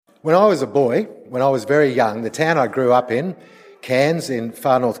When I was a boy, when I was very young, the town I grew up in, Cairns in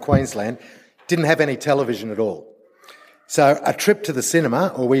far north Queensland, didn't have any television at all. So a trip to the cinema,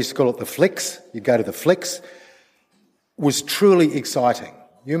 or we used to call it the flicks, you'd go to the flicks, was truly exciting.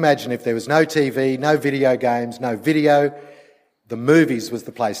 You imagine if there was no TV, no video games, no video, the movies was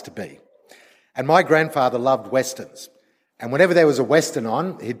the place to be. And my grandfather loved westerns. And whenever there was a western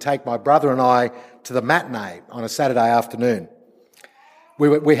on, he'd take my brother and I to the matinee on a Saturday afternoon.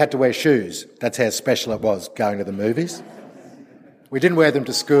 We had to wear shoes. That's how special it was going to the movies. We didn't wear them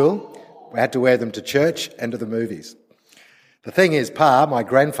to school. We had to wear them to church and to the movies. The thing is, Pa, my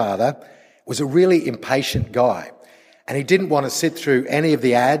grandfather, was a really impatient guy, and he didn't want to sit through any of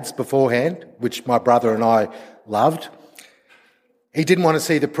the ads beforehand, which my brother and I loved. He didn't want to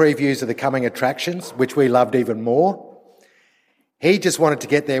see the previews of the coming attractions, which we loved even more. He just wanted to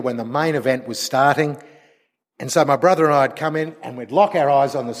get there when the main event was starting. And so my brother and I would come in and we'd lock our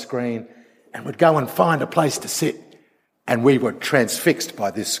eyes on the screen and we'd go and find a place to sit. And we were transfixed by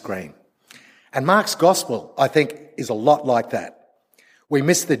this screen. And Mark's Gospel, I think, is a lot like that. We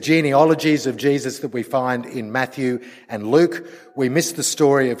miss the genealogies of Jesus that we find in Matthew and Luke. We miss the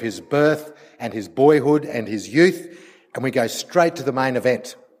story of his birth and his boyhood and his youth. And we go straight to the main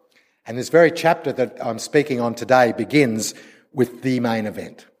event. And this very chapter that I'm speaking on today begins with the main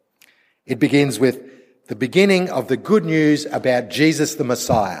event. It begins with the beginning of the good news about Jesus the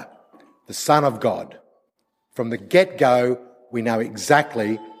Messiah, the Son of God. From the get-go, we know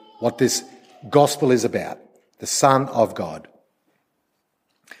exactly what this gospel is about, the Son of God.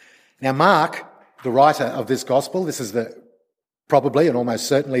 Now, Mark, the writer of this gospel, this is probably and almost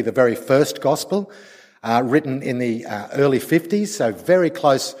certainly the very first gospel, written in the early 50s, so very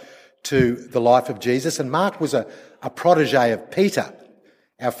close to the life of Jesus. And Mark was a protege of Peter,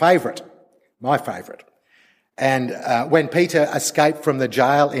 our favourite, my favourite. And when Peter escaped from the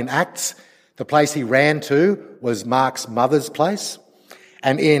jail in Acts, the place he ran to was Mark's mother's place.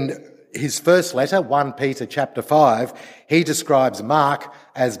 And in his first letter, 1 Peter chapter 5, he describes Mark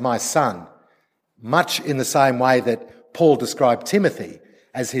as my son, much in the same way that Paul described Timothy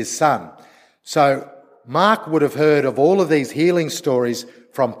as his son. So Mark would have heard of all of these healing stories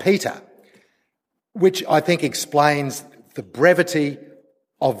from Peter, which I think explains the brevity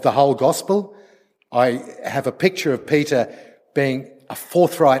of the whole gospel. I have a picture of Peter being a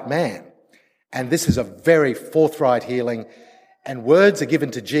forthright man, and this is a very forthright healing, and words are given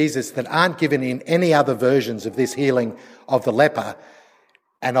to Jesus that aren't given in any other versions of this healing of the leper,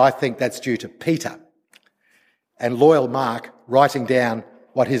 and I think that's due to Peter and loyal Mark writing down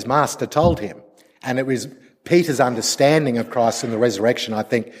what his master told him. And it was Peter's understanding of Christ and the resurrection, I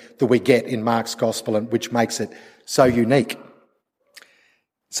think, that we get in Mark's gospel, and which makes it so unique.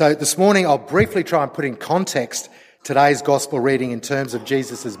 So this morning I'll briefly try and put in context today's gospel reading in terms of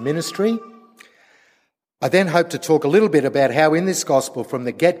Jesus' ministry. I then hope to talk a little bit about how in this gospel from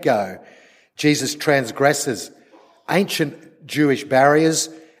the get-go Jesus transgresses ancient Jewish barriers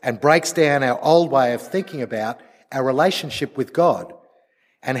and breaks down our old way of thinking about our relationship with God,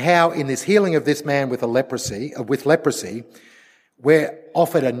 and how in this healing of this man with leprosy, we're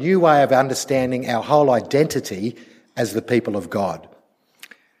offered a new way of understanding our whole identity as the people of God.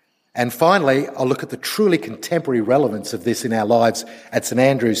 And finally, I'll look at the truly contemporary relevance of this in our lives at St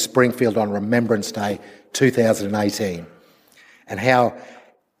Andrew's, Springfield on Remembrance Day 2018, and how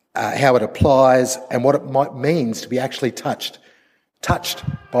it applies and what it means to be actually touched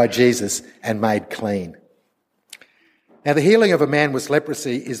by Jesus and made clean. Now, the healing of a man with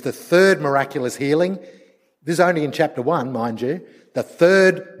leprosy is the third miraculous healing. This is only in chapter 1, mind you. The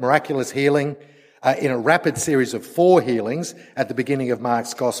third miraculous healing in a rapid series of 4 healings at the beginning of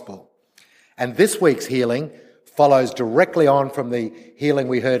Mark's gospel. And this week's healing follows directly on from the healing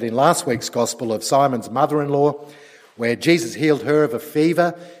we heard in last week's gospel of Simon's mother-in-law, where Jesus healed her of a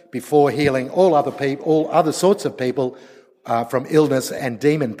fever before healing all other sorts of people from illness and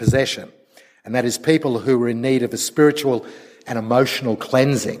demon possession. And that is people who were in need of a spiritual and emotional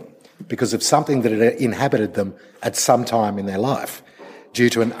cleansing because of something that had inhabited them at some time in their life,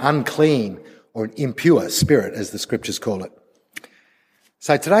 due to an unclean or an impure spirit, as the scriptures call it.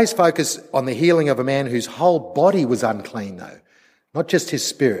 So today's focus on the healing of a man whose whole body was unclean, though, not just his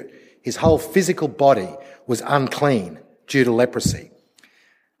spirit. His whole physical body was unclean due to leprosy.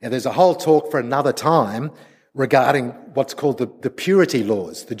 Now, there's a whole talk for another time regarding what's called the purity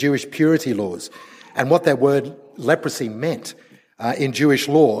laws, the Jewish purity laws, and what that word leprosy meant in Jewish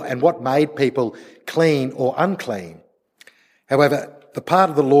law and what made people clean or unclean. However, the part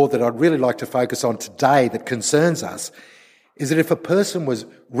of the law that I'd really like to focus on today that concerns us is that if a person was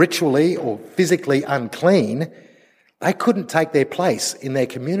ritually or physically unclean, They couldn't take their place in their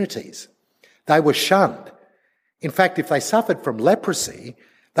communities. They were shunned. In fact, if they suffered from leprosy,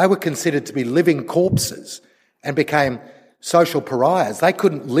 they were considered to be living corpses and became social pariahs. They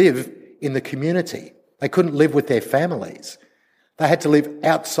couldn't live in the community. They couldn't live with their families. They had to live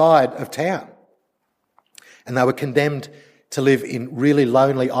outside of town. And they were condemned to live in really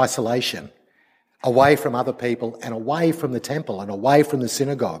lonely isolation, away from other people and away from the temple and away from the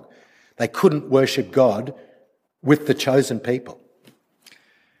synagogue. They couldn't worship God with the chosen people.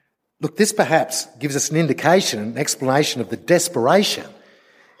 Look, this perhaps gives us an indication, an explanation of the desperation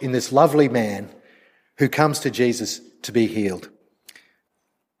in this lovely man who comes to Jesus to be healed.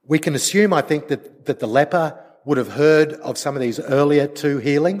 We can assume, I think, that the leper would have heard of some of these earlier two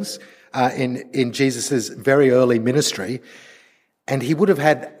healings in Jesus' very early ministry, and he would have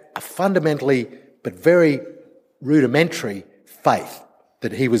had a fundamentally but very rudimentary faith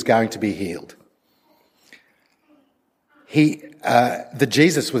that he was going to be healed. That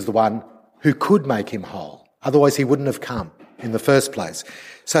Jesus was the one who could make him whole. Otherwise he wouldn't have come in the first place.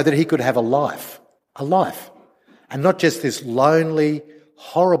 So that he could have a life. And not just this lonely,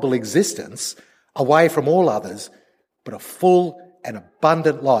 horrible existence away from all others, but a full and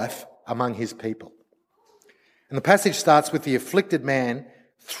abundant life among his people. And the passage starts with the afflicted man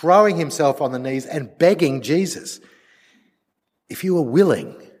throwing himself on the knees and begging Jesus, "If you are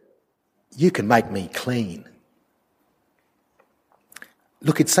willing, you can make me clean."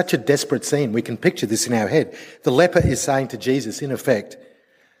 Look, it's such a desperate scene. We can picture this in our head. The leper is saying to Jesus, in effect,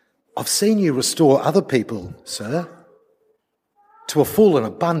 "I've seen you restore other people, sir, to a full and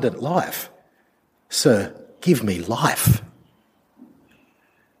abundant life. Sir, give me life."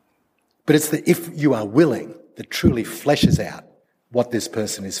 But it's the "if you are willing" that truly fleshes out what this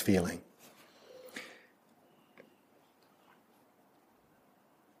person is feeling.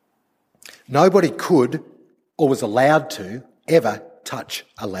 Nobody could or was allowed to ever touch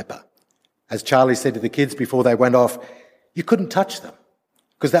a leper. As Charlie said to the kids before they went off, you couldn't touch them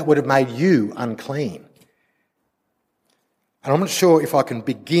because that would have made you unclean. And I'm not sure if I can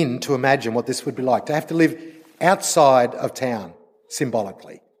begin to imagine what this would be like, to have to live outside of town,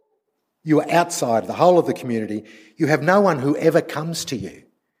 symbolically. You are outside the whole of the community. You have no one who ever comes to you.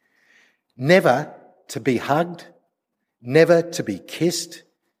 Never to be hugged, never to be kissed,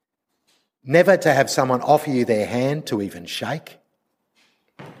 never to have someone offer you their hand to even shake.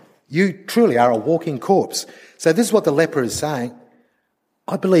 You truly are a walking corpse. So this is what the leper is saying.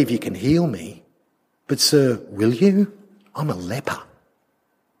 "I believe you can heal me, but sir, will you? I'm a leper.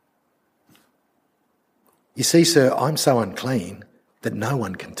 You see, sir, I'm so unclean that no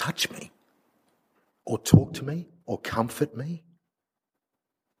one can touch me or talk to me or comfort me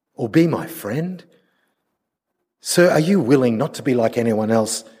or be my friend. Sir, are you willing not to be like anyone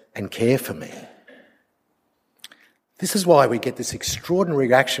else and care for me?" This is why we get this extraordinary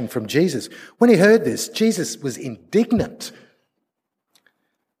reaction from Jesus. When he heard this, Jesus was indignant.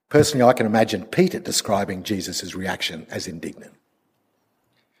 Personally, I can imagine Peter describing Jesus' reaction as indignant.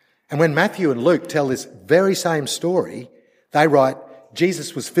 And when Matthew and Luke tell this very same story, they write,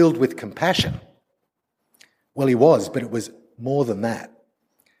 Jesus was filled with compassion. Well, he was, but it was more than that.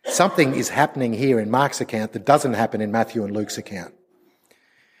 Something is happening here in Mark's account that doesn't happen in Matthew and Luke's account.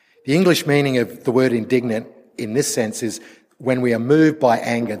 The English meaning of the word indignant in this sense is when we are moved by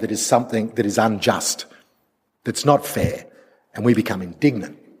anger that is something that is unjust, that's not fair, and we become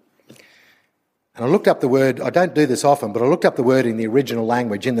indignant. And I looked up the word, I don't do this often, but I looked up the word in the original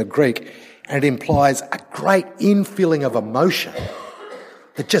language, in the Greek, and it implies a great infilling of emotion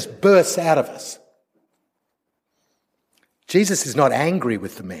that just bursts out of us. Jesus is not angry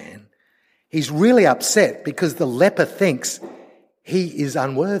with the man. He's really upset because the leper thinks he is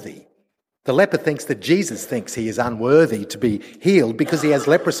unworthy. The leper thinks that Jesus thinks he is unworthy to be healed because he has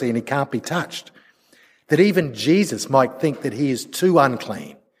leprosy and he can't be touched. That even Jesus might think that he is too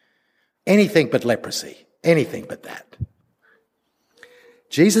unclean. Anything but leprosy, anything but that.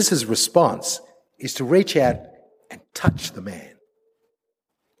 Jesus' response is to reach out and touch the man.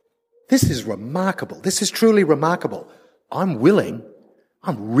 This is remarkable. This is truly remarkable. I'm willing,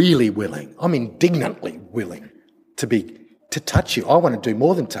 I'm really willing, I'm indignantly willing to touch you. I want to do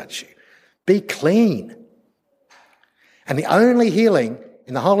more than touch you. Be clean. And the only healing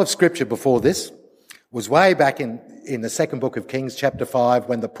in the whole of Scripture before this was way back in the second book of Kings, chapter 5,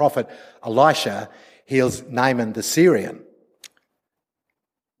 when the prophet Elisha heals Naaman the Syrian.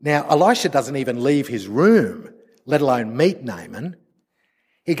 Now, Elisha doesn't even leave his room, let alone meet Naaman.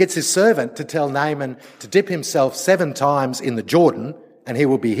 He gets his servant to tell Naaman to dip himself 7 times in the Jordan and he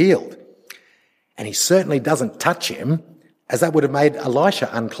will be healed. And he certainly doesn't touch him, as that would have made Elisha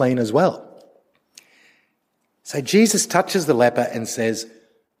unclean as well. So Jesus touches the leper and says,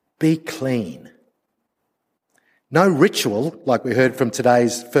 be clean. No ritual, like we heard from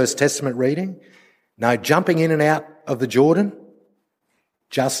today's First Testament reading. No jumping in and out of the Jordan.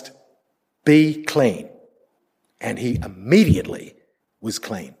 Just be clean. And he immediately was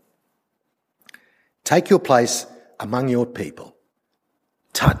clean. Take your place among your people.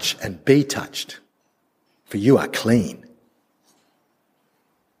 Touch and be touched, for you are clean.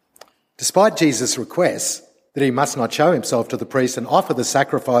 Despite Jesus' requests that he must not show himself to the priest and offer the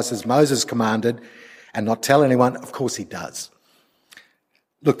sacrifices Moses commanded and not tell anyone, of course he does.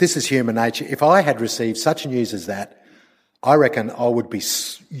 Look, this is human nature. If I had received such news as that, I reckon I would be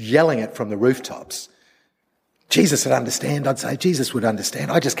yelling it from the rooftops. Jesus would understand. I'd say, Jesus would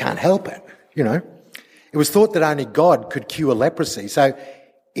understand. I just can't help it, you know. It was thought that only God could cure leprosy. So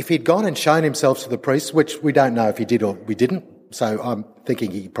if he'd gone and shown himself to the priests, which we don't know if he did or we didn't, so I'm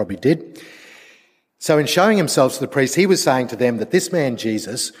thinking he probably did. So in showing himself to the priests, he was saying to them that this man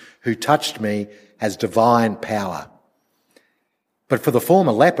Jesus, who touched me, has divine power. But for the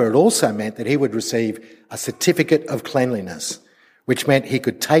former leper, it also meant that he would receive a certificate of cleanliness, which meant he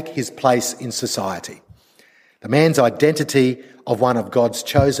could take his place in society. The man's identity of one of God's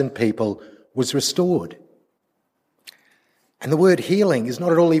chosen people was restored. And the word healing is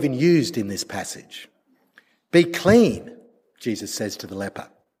not at all even used in this passage. Be clean, Jesus says to the leper.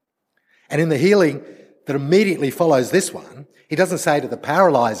 And in the healing that immediately follows this one, he doesn't say to the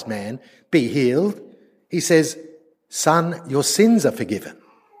paralysed man, be healed. He says, son, your sins are forgiven.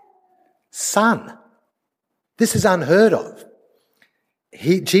 Son. This is unheard of.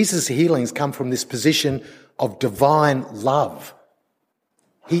 Jesus' healings come from this position of divine love.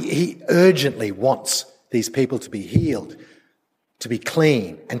 He urgently wants these people to be healed, to be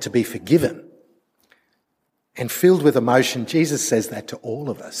clean, and to be forgiven. And filled with emotion, Jesus says that to all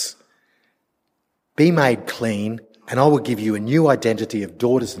of us. Be made clean, and I will give you a new identity of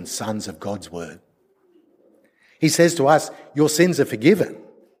daughters and sons of God's word. He says to us, your sins are forgiven.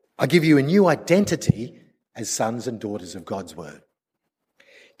 I give you a new identity as sons and daughters of God's word.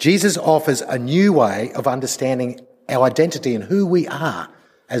 Jesus offers a new way of understanding our identity and who we are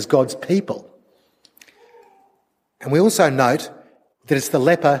as God's people. And we also note that it's the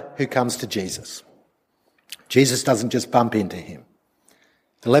leper who comes to Jesus. Jesus doesn't just bump into him.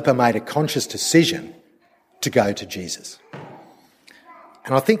 The leper made a conscious decision to go to Jesus.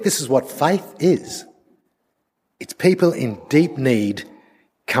 And I think this is what faith is. It's people in deep need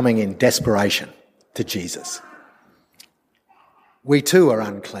coming in desperation to Jesus. We too are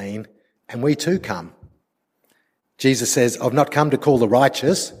unclean, and we too come. Jesus says, I've not come to call the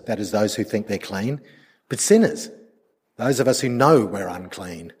righteous, that is those who think they're clean, but sinners, those of us who know we're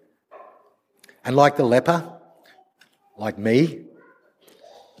unclean. And like the leper, like me,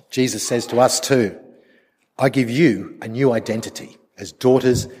 Jesus says to us too, I give you a new identity as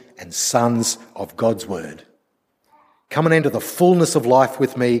daughters and sons of God's word. Come and enter the fullness of life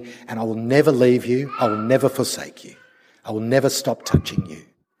with me, and I will never leave you. I will never forsake you. I will never stop touching you.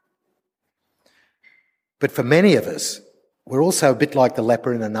 But for many of us, we're also a bit like the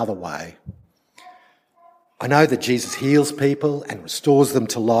leper in another way. I know that Jesus heals people and restores them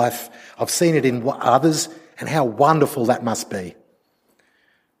to life. I've seen it in others, and how wonderful that must be.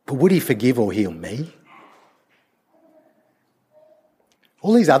 But would he forgive or heal me?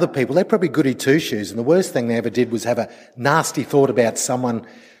 All these other people, they're probably goody two-shoes, and the worst thing they ever did was have a nasty thought about someone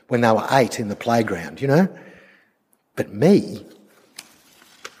when they were 8 in the playground, you know? But me,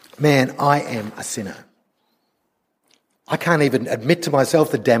 man, I am a sinner. I can't even admit to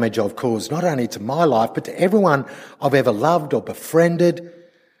myself the damage I've caused, not only to my life, but to everyone I've ever loved or befriended.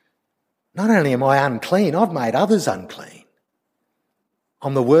 Not only am I unclean, I've made others unclean.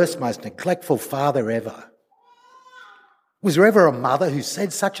 I'm the worst, most neglectful father ever. Was there ever a mother who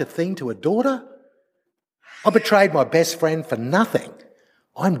said such a thing to a daughter? I betrayed my best friend for nothing.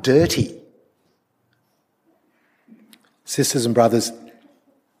 I'm dirty. Sisters and brothers,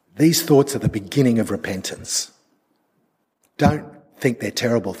 these thoughts are the beginning of repentance. Don't think they're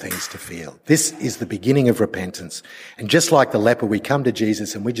terrible things to feel. This is the beginning of repentance. And just like the leper, we come to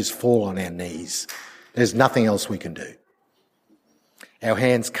Jesus and we just fall on our knees. There's nothing else we can do. Our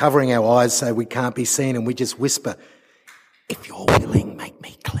hands covering our eyes so we can't be seen, and we just whisper, if you're willing, make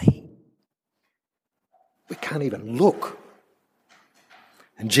me clean. We can't even look.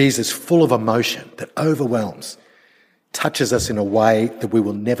 And Jesus, full of emotion that overwhelms, touches us in a way that we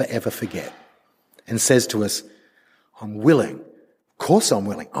will never ever forget and says to us, I'm willing. Of course I'm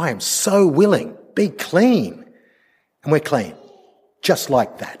willing. I am so willing. Be clean. And we're clean. Just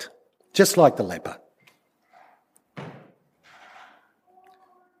like that. Just like the leper.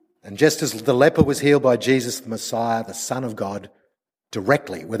 And just as the leper was healed by Jesus, the Messiah, the Son of God,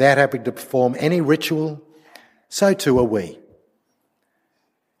 directly, without having to perform any ritual, so too are we.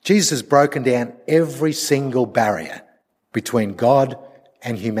 Jesus has broken down every single barrier between God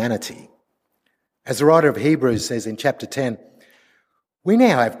and humanity. As the writer of Hebrews says in chapter 10, we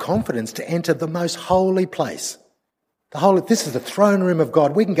now have confidence to enter the most holy place. This is the throne room of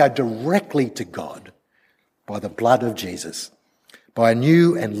God. We can go directly to God by the blood of Jesus, by a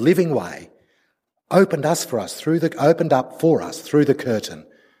new and living way opened up for us through the curtain,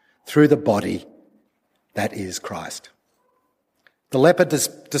 through the body that is Christ. The leper,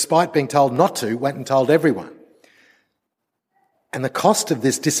 despite being told not to, went and told everyone. And the cost of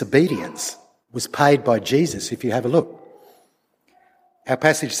this disobedience was paid by Jesus, if you have a look. Our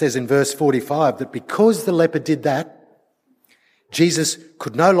passage says in verse 45 that because the leper did that, Jesus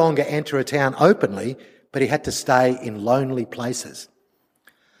could no longer enter a town openly, but he had to stay in lonely places.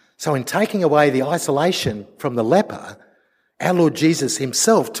 So in taking away the isolation from the leper, our Lord Jesus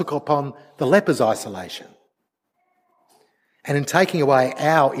himself took upon the leper's isolation. And in taking away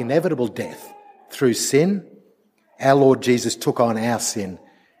our inevitable death through sin, our Lord Jesus took on our sin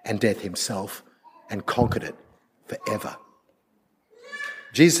and death himself and conquered it forever.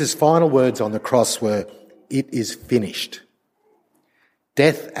 Jesus' final words on the cross were, "It is finished."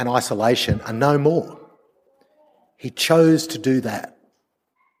 Death and isolation are no more. He chose to do that.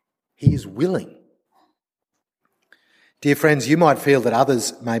 He is willing. Dear friends, you might feel that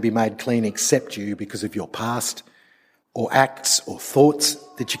others may be made clean except you because of your past or acts or thoughts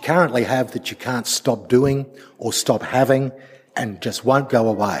that you currently have that you can't stop doing or stop having and just won't go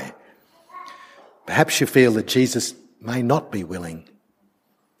away. Perhaps you feel that Jesus may not be willing.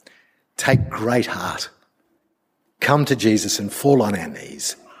 Take great heart. Come to Jesus and fall on our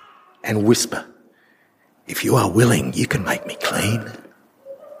knees and whisper, "If you are willing, you can make me clean."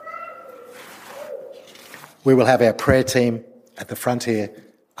 We will have our prayer team at the front here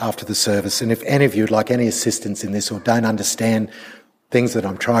after the service, and if any of you would like any assistance in this or don't understand things that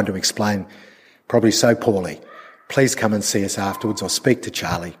I'm trying to explain probably so poorly, please come and see us afterwards or speak to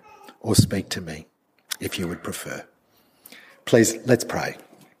Charlie or speak to me if you would prefer. Please, let's pray.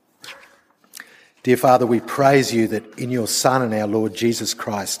 Dear Father, we praise you that in your Son and our Lord Jesus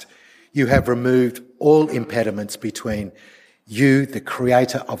Christ, you have removed all impediments between you, the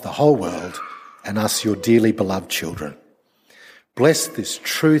creator of the whole world, and us, your dearly beloved children. Bless this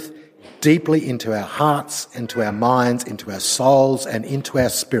truth deeply into our hearts, into our minds, into our souls, and into our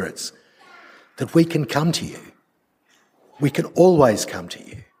spirits, that we can come to you. We can always come to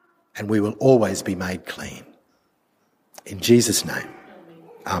you, and we will always be made clean. In Jesus' name,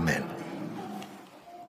 amen.